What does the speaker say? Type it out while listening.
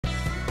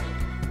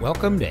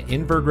Welcome to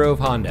Inver Grove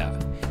Honda,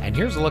 and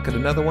here's a look at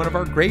another one of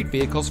our great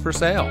vehicles for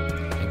sale.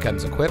 It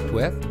comes equipped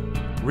with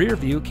rear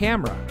view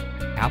camera,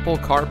 Apple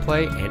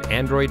CarPlay and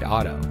Android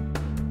Auto,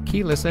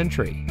 keyless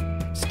entry,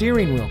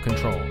 steering wheel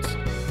controls,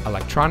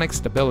 electronic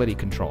stability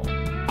control,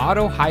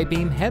 auto high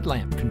beam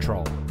headlamp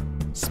control,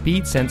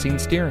 speed sensing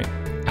steering,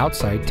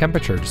 outside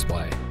temperature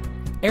display,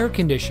 air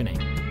conditioning,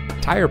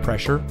 tire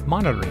pressure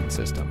monitoring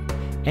system,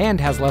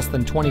 and has less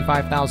than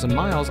 25,000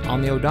 miles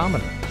on the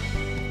odometer.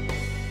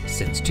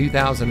 Since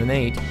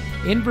 2008,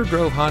 Inver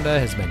Grove Honda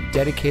has been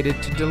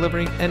dedicated to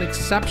delivering an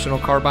exceptional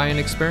car buying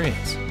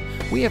experience.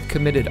 We have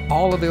committed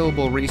all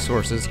available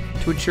resources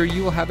to ensure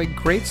you will have a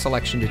great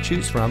selection to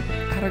choose from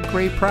at a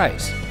great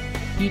price.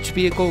 Each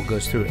vehicle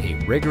goes through a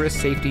rigorous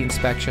safety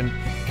inspection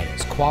and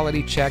is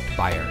quality checked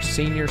by our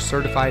senior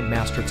certified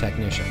master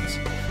technicians.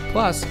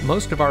 Plus,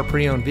 most of our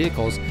pre-owned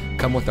vehicles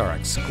come with our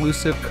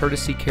exclusive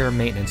Courtesy Care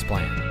maintenance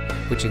plan,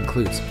 which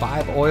includes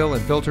 5 oil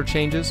and filter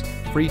changes,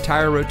 free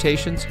tire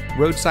rotations,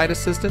 roadside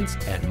assistance,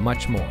 and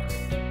much more.